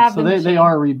 Again, we have. So they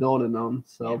are rebuilding them.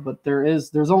 So, but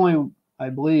there's only, I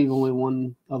believe, only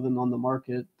one oven on the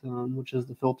market, which is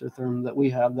the filter therm that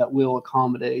we have that will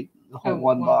accommodate the whole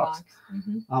one box.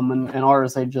 And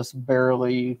ours, they just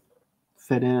barely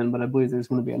fit in, but I believe there's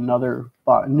going to be another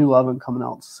new oven coming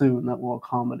out soon that will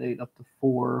accommodate up to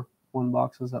 4 one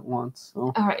boxes at once.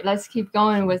 So. All right, let's keep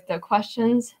going with the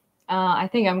questions. I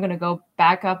think I'm going to go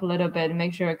back up a little bit and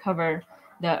make sure I cover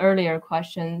the earlier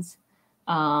questions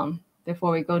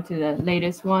before we go to the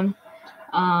latest one.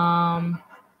 I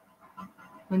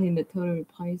think the total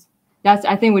replace.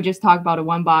 I think we just talked about a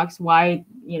one box. Why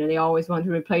they always want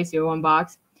to replace your one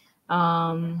box.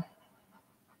 You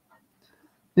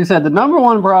said the number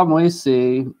one problem we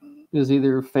see is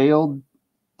either failed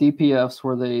DPFs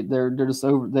where they're just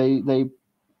over, they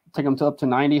take them to up to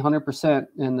 90-100%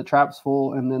 and the trap's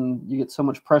full, and then you get so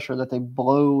much pressure that they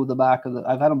blow the back of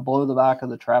I've had them blow the back of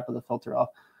the trap of the filter off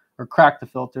or crack the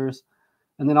filters.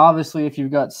 And then obviously if you've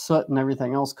got soot and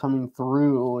everything else coming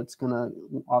through, it's going to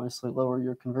obviously lower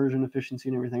your conversion efficiency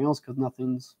and everything else, because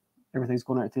everything's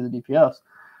going right through the DPFs.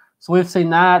 So we've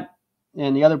seen that.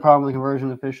 And the other problem with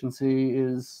conversion efficiency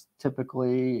is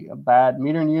typically a bad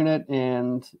metering unit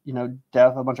and, a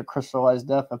bunch of crystallized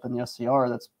def up in the SCR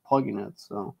that's plugging it.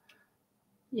 So,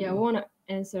 yeah, I want to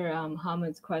answer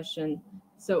Hamid's question.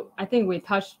 So I think we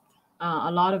touched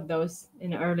a lot of those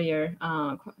in earlier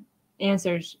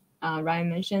answers Ryan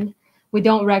mentioned. We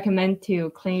don't recommend to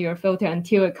clean your filter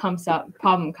until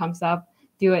problem comes up.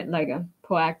 Do it like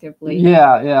proactively.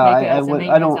 Yeah.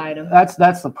 I don't.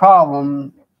 That's the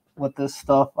problem with this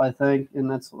stuff, I think,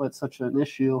 and that's what's such an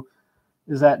issue,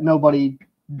 is that nobody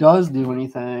does do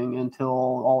anything until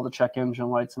all the check engine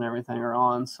lights and everything are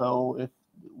on. So if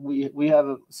we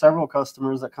have several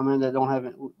customers that come in that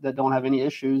don't have any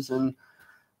issues, and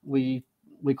we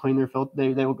clean their filter.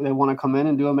 They want to come in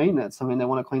and do a maintenance. I mean, they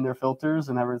want to clean their filters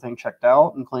and everything checked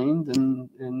out and cleaned,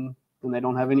 and they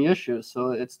don't have any issues.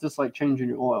 So it's just like changing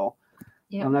your oil.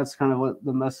 Yeah. And that's kind of what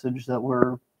the message that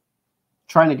we're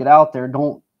trying to get out there.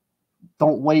 Don't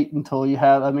wait until you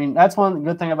have. I mean, that's one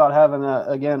good thing about having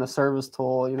a service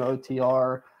tool,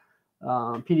 OTR,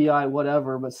 PDI,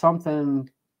 whatever, but something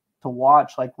to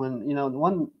watch, like when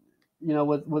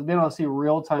with being able to see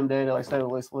real time data, like I said,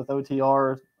 with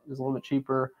OTR is a little bit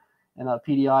cheaper, and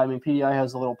PDI. I mean, PDI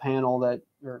has a little panel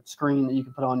or screen that you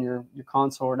can put on your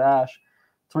console or dash,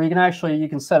 so you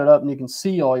can set it up and you can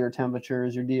see all your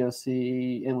temperatures, your DOC,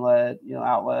 inlet,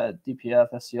 outlet, DPF,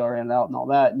 SCR, in and out, and all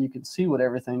that, and you can see what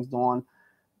everything's doing,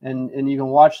 and you can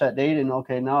watch that data. And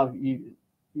okay, now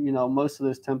most of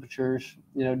those temperatures,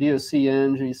 DOC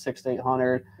in 600 to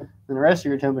 800, and the rest of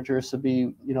your temperatures should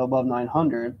be above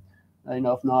 900.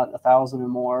 if not 1,000 or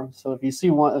more. So if you see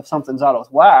if something's out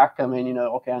of whack, I mean,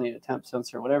 okay, I need a temp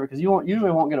sensor or whatever, because you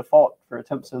usually won't get a fault for a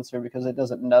temp sensor because it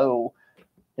doesn't know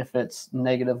if it's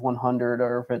 -100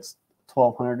 or if it's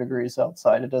 1,200 degrees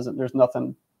outside. There's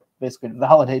nothing basically to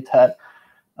validate that.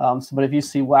 But if you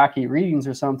see wacky readings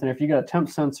or something, if you got a temp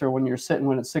sensor when you're sitting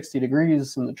when it's 60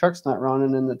 degrees and the truck's not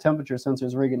running and the temperature sensor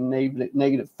is reading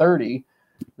 -30,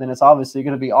 then it's obviously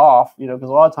going to be off, because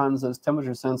a lot of times those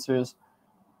temperature sensors,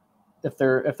 if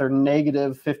they're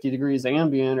 -50 degrees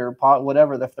ambient or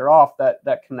whatever, if they're off,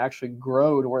 that can actually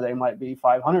grow to where they might be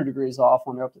 500 degrees off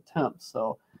when they're up to temp.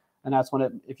 So, and that's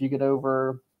when if you get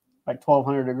over like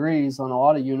 1,200 degrees on a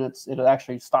lot of units, it'll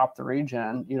actually stop the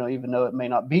regen, even though it may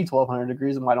not be 1,200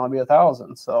 degrees, it might only be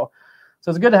 1,000. So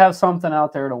it's good to have something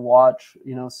out there to watch,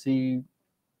 see,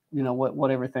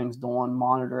 what everything's doing,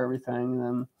 monitor everything.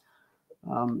 And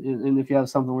if you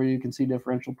have something where you can see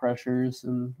differential pressures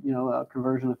and,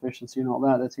 conversion efficiency and all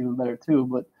that, that's even better too.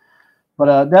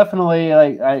 But definitely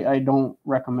I don't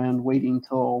recommend waiting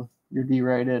till you're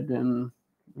derated and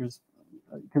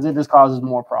because it just causes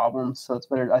more problems. So it's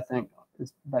better, I think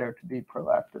it's better to be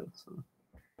proactive. So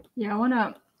yeah, I want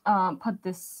to put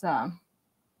this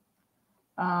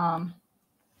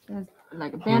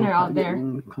like a banner out there.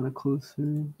 Kind of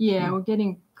closer. Yeah, we're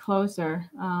getting closer.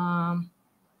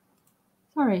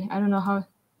 Sorry, I don't know how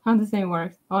this thing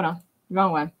works. Hold on,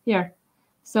 wrong one. Here.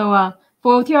 So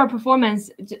for OTR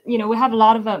Performance, we have a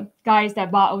lot of guys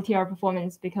that bought OTR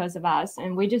Performance because of us,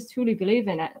 and we just truly believe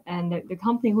in it. And the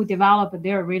company who developed it,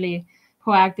 they're really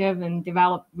proactive and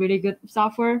develop really good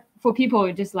software for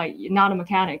people just like not a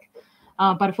mechanic.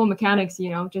 But for mechanics,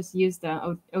 just use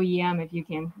the OEM if you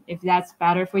can, if that's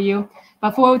better for you.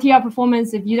 But for OTR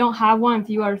Performance, if you don't have one,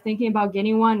 if you are thinking about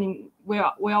getting one, and we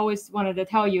always wanted to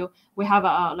tell you, we have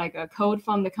a code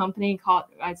from the company called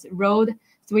it's ROAD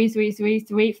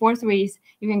 33343.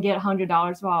 You can get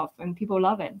 $100 off, and people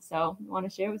love it. So I want to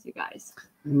share with you guys.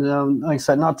 Like I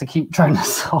said, not to keep trying to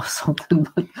sell something,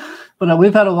 but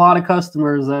we've had a lot of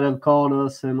customers that have called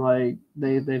us and like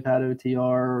they've had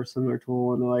OTR or similar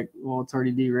tool, and they're like, well, it's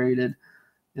already derated,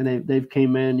 and they've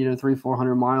came in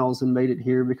 300-400 miles and made it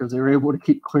here because they were able to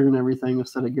keep clearing everything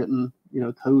instead of getting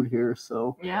towed here.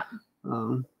 So yeah,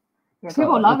 so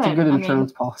people love it. It's a good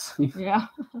insurance policy. Yeah.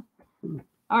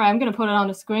 All right, I'm gonna put it on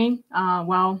the screen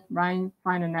while Ryan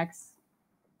find the next.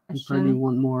 Probably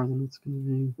one more than it's going to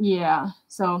be. Yeah.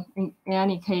 So in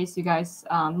any case, you guys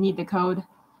need the code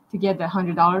to get the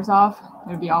 $100 off.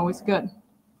 It'll be always good.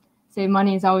 Save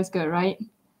money is always good, right?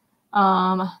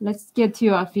 Let's get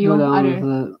to a few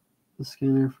other. The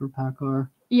scanner for PACCAR.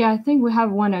 Yeah, I think we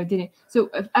have one I didn't. So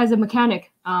as a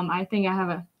mechanic, I think I have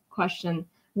a question.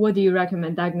 What do you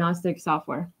recommend diagnostic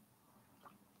software?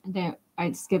 And then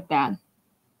I skipped that.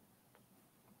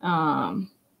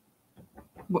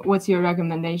 What's your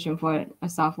recommendation for a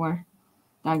software,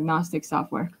 diagnostic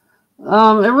software?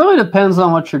 It really depends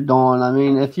on what you're doing. I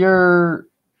mean, if you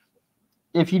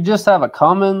just have a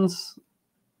Cummins,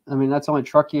 I mean, that's the only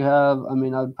truck you have. I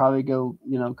mean, I'd probably go,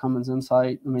 Cummins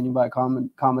Insight. I mean, you buy a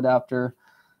comm adapter,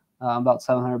 about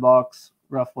 $700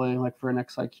 roughly, like for an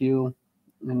XIQ.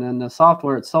 And then the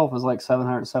software itself is like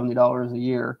 $770 a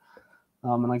year.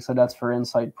 And like I said, that's for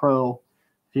Insight Pro.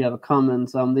 If you have a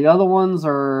Cummins, the other ones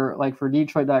are like for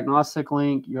Detroit Diagnostic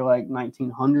Link, you're like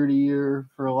 $1,900 a year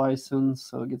for a license,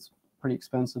 so it gets pretty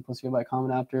expensive. Plus, you buy a comm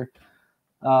adapter.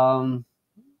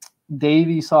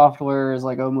 Davy software is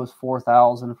like almost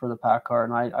 $4,000 for the PACCAR,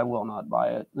 and I will not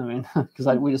buy it. I mean, because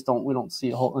we don't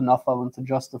see enough of them to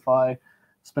justify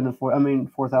spending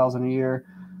 $4,000 a year.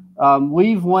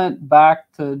 We've went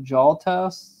back to jaw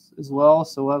tests as well,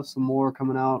 so we'll have some more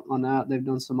coming out on that. They've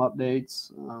done some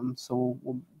updates, so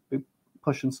we'll be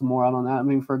pushing some more out on that. I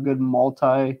mean, for a good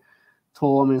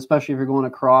multi-tool, I mean, especially if you're going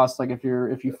across, like if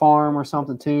you farm or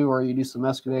something too, or you do some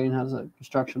excavating, has a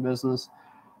construction business,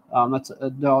 that's a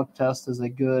jaw test is a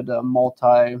good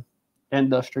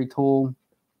multi-industry tool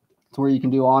to where you can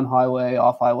do on highway,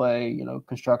 off highway,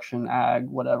 construction, ag,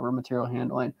 whatever, material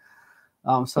handling.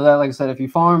 So that, like I said, if you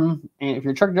farm and if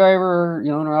you're a truck driver,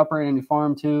 owner operator, and you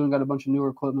farm too, and got a bunch of newer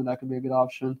equipment, that could be a good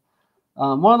option.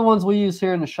 One of the ones we use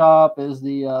here in the shop is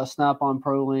the Snap-on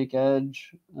ProLink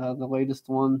Edge, the latest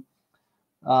one.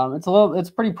 It's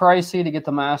pretty pricey to get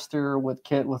the master with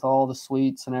kit with all the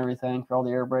suites and everything for all the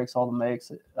air brakes, all the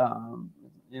makes.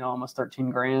 Almost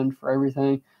 $13,000 for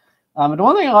everything. But the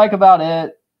one thing I like about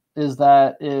it is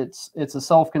that it's a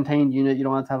self-contained unit. You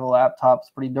don't have to have a laptop. It's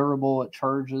pretty durable. It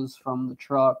charges from the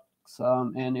trucks.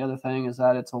 And the other thing is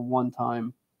that it's a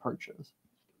one-time purchase.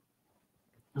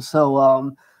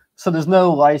 So there's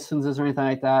no licenses or anything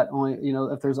like that. Only,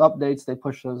 if there's updates, they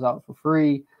push those out for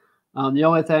free. The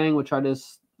only thing which I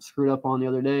just screwed up on the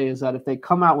other day is that if they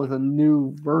come out with a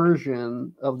new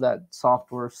version of that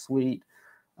software suite,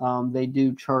 they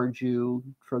do charge you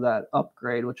for that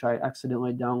upgrade, which I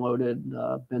accidentally downloaded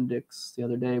Bendix the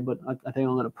other day, but I think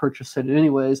I'm going to purchase it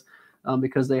anyways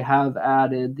because they have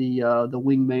added the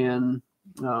Wingman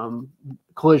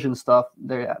collision stuff.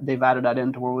 They've added that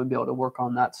in to where we'll be able to work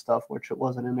on that stuff, which it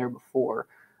wasn't in there before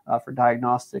for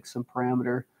diagnostics and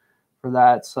parameter for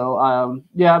that. So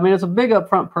yeah, I mean, it's a big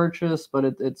upfront purchase, but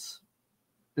it's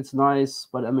nice.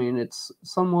 But I mean, it's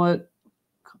somewhat,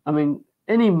 I mean,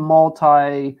 any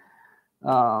multi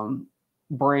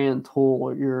brand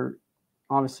tool, you're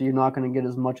not going to get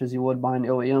as much as you would buying an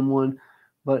OEM one.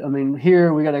 But I mean,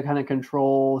 here we got to kind of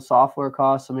control software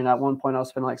costs. I mean, at one point I was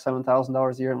spending like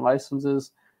 $7,000 a year in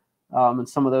licenses, and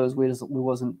some of those we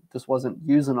wasn't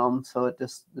using them, so it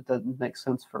doesn't make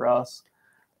sense for us.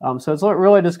 So it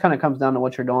really just kind of comes down to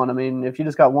what you're doing. I mean, if you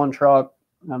just got one truck,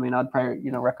 I mean, I'd probably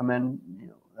recommend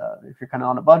if you're kind of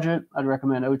on a budget, I'd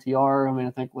recommend OTR. I mean,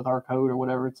 I think with our code or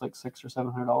whatever, it's like $600 or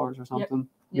 $700 or something,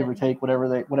 give or take, whatever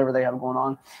they have going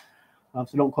on.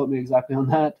 So don't quote me exactly on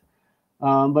that.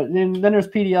 But then there's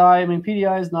PDI. I mean,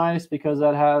 PDI is nice because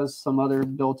that has some other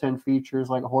built-in features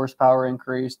like a horsepower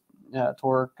increase,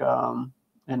 torque,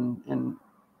 and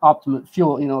optimum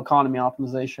fuel, economy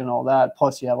optimization, all that.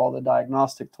 Plus, you have all the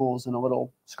diagnostic tools in a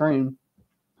little screen,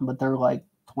 but they're like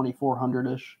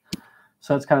 $2,400-ish.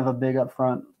 So it's kind of a big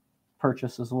upfront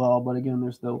purchase as well. But again,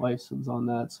 there's no license on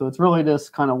that. So it's really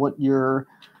just kind of what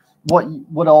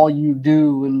all you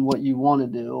do and what you want to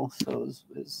do. So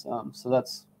so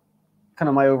that's kind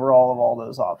of my overall of all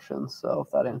those options. So if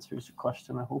that answers your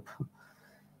question, I hope.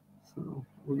 So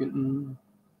we're getting.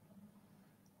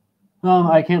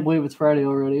 I can't believe it's Friday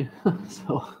already.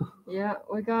 So yeah,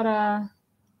 we gotta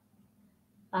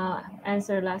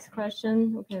answer last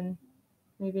question. We can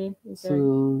maybe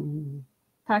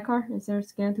PACCAR? Is there a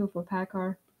scan tool for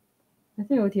PACCAR? I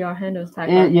think OTR handles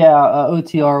PACCAR. Yeah,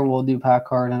 OTR will do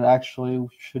PACCAR, and it actually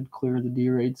should clear the D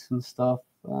rates and stuff.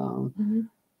 And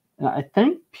I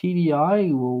think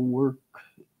PDI will work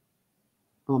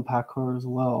on PACCAR as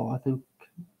well. I think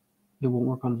it won't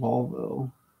work on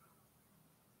Volvo.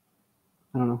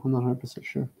 I don't know. I'm not 100%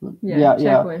 sure. But yeah.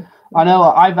 I know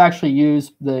I've actually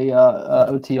used the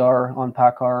OTR on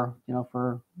PACCAR,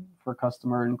 for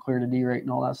customer and clear the D rate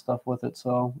and all that stuff with it.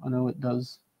 So I know it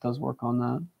does work on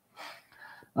that.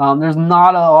 There's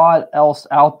not a lot else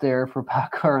out there for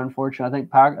PACCAR, unfortunately. I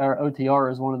think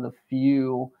OTR is one of the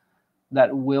few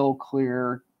that will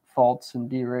clear faults and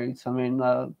D rates. I mean,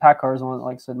 PACCAR is one,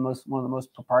 like I said, one of the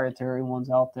most proprietary ones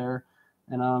out there.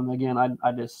 And again,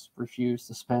 I just refuse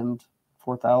to spend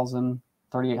 $4,000,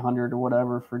 $3,800 or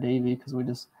whatever for Davey, because we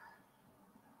just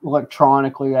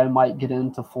electronically I might get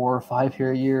into 4 or 5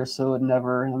 here a year, so it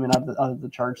never. I mean, I'd have to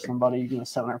charge somebody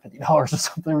 $750 or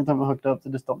something every time I'm hooked up.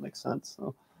 It just don't make sense.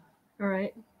 So. All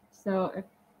right. So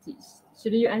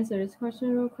should you answer this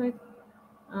question real quick?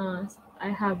 I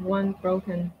have one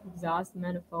broken exhaust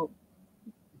manifold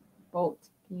bolt.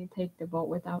 Can you take the bolt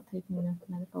without taking the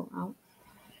manifold out?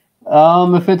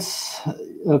 If it's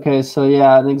okay, so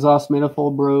yeah, an exhaust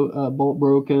manifold bolt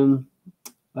broken.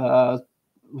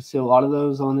 We see a lot of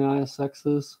those on the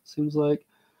ISXs. Seems like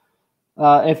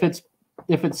if it's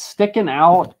sticking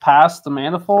out past the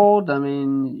manifold, I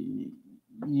mean,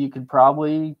 you could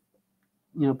probably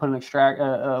put an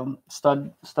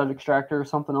stud extractor or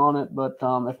something on it. But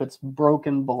if it's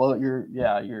broken below, you're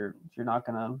not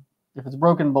gonna. If it's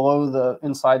broken below the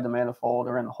inside the manifold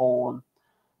or in the hole,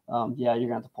 you're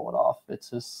gonna have to pull it off.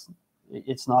 It's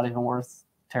not even worth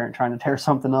trying to tear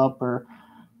something up or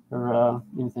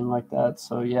anything like that.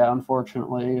 So yeah,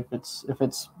 unfortunately, if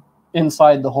it's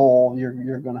inside the hole,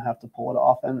 you're gonna have to pull it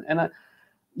off. And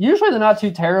usually they're not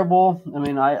too terrible. I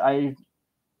mean, I've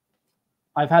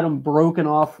had them broken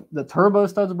off. The turbo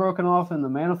studs broken off in the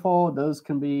manifold. Those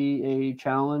can be a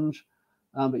challenge.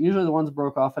 But usually the ones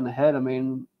broke off in the head. I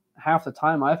mean, half the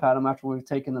time I've had them after we've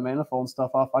taken the manifold and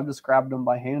stuff off, I've just grabbed them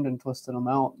by hand and twisted them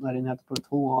out. I didn't have to put a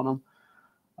tool on them.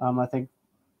 I think,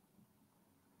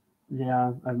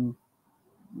 yeah, I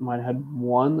might have had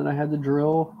one that I had to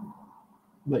drill.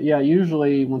 But yeah,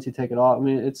 usually once you take it off, I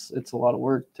mean, it's a lot of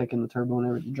work taking the turbo and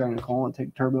everything, draining the coolant, take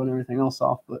the turbo and everything else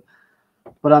off. But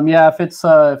yeah, if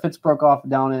it's broke off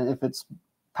down and if it's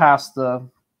past the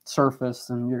surface,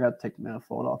 then you're gonna take the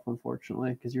manifold off,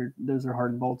 unfortunately, because those are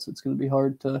hard bolts. It's gonna be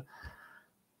hard to,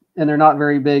 and they're not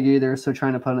very big either. So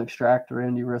trying to put an extractor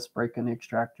in, you risk breaking the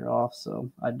extractor off.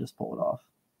 So I'd just pull it off.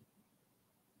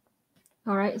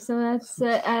 All right, so that's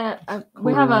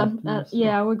we have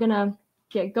we're gonna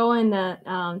get going.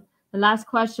 The last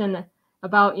question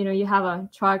about you have a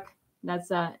truck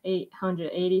That's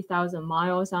 880,000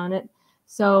 miles on it.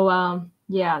 So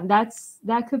yeah,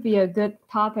 that could be a good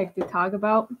topic to talk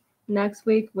about next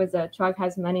week with a truck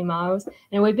has many miles.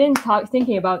 And we've been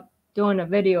thinking about doing a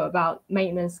video about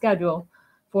maintenance schedule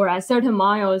for at certain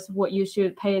miles, what you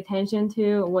should pay attention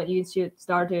to, what you should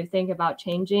start to think about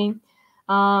changing.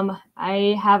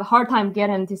 I have a hard time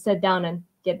getting him to sit down and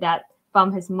get that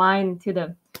from his mind to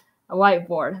the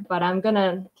whiteboard, but I'm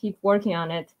gonna keep working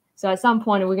on it. So at some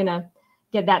point we're gonna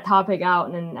get that topic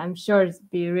out, and I'm sure it's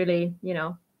be really,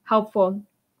 helpful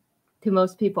to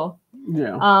most people.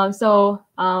 Yeah. So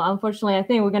unfortunately, I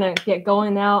think we're gonna get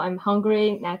going now. I'm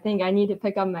hungry, and I think I need to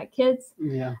pick up my kids.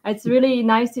 Yeah. It's really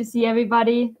nice to see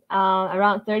everybody.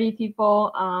 Around 30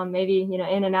 people, maybe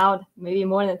in and out, maybe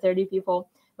more than 30 people.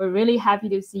 We're really happy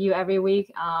to see you every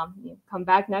week. Come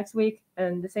back next week,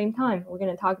 and the same time, we're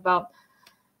gonna talk about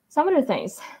some other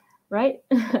things, right?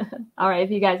 All right. If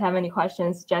you guys have any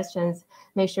questions, suggestions,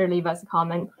 make sure to leave us a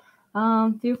comment.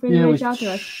 Feel free to reach out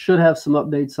to us. Should have some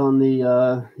updates on the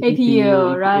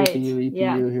APU, right? EPU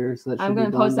Yeah. here. So that should I'm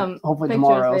going to post some hopefully pictures,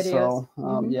 tomorrow. videos.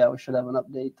 So yeah, we should have an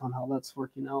update on how that's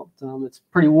working out. It's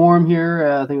pretty warm here.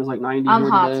 I think it was like 90 I'm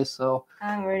here hot. today. So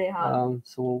I'm really hot.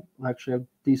 So we'll actually have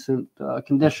decent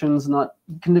conditions, not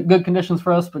good conditions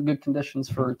for us, but good conditions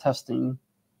for testing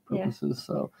purposes. Yeah.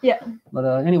 So yeah. But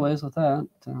anyways, with that.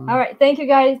 All right. Thank you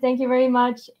guys. Thank you very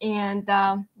much. And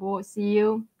we'll see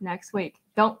you next week.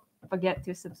 Don't forget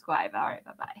to subscribe. All right.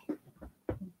 Bye-bye.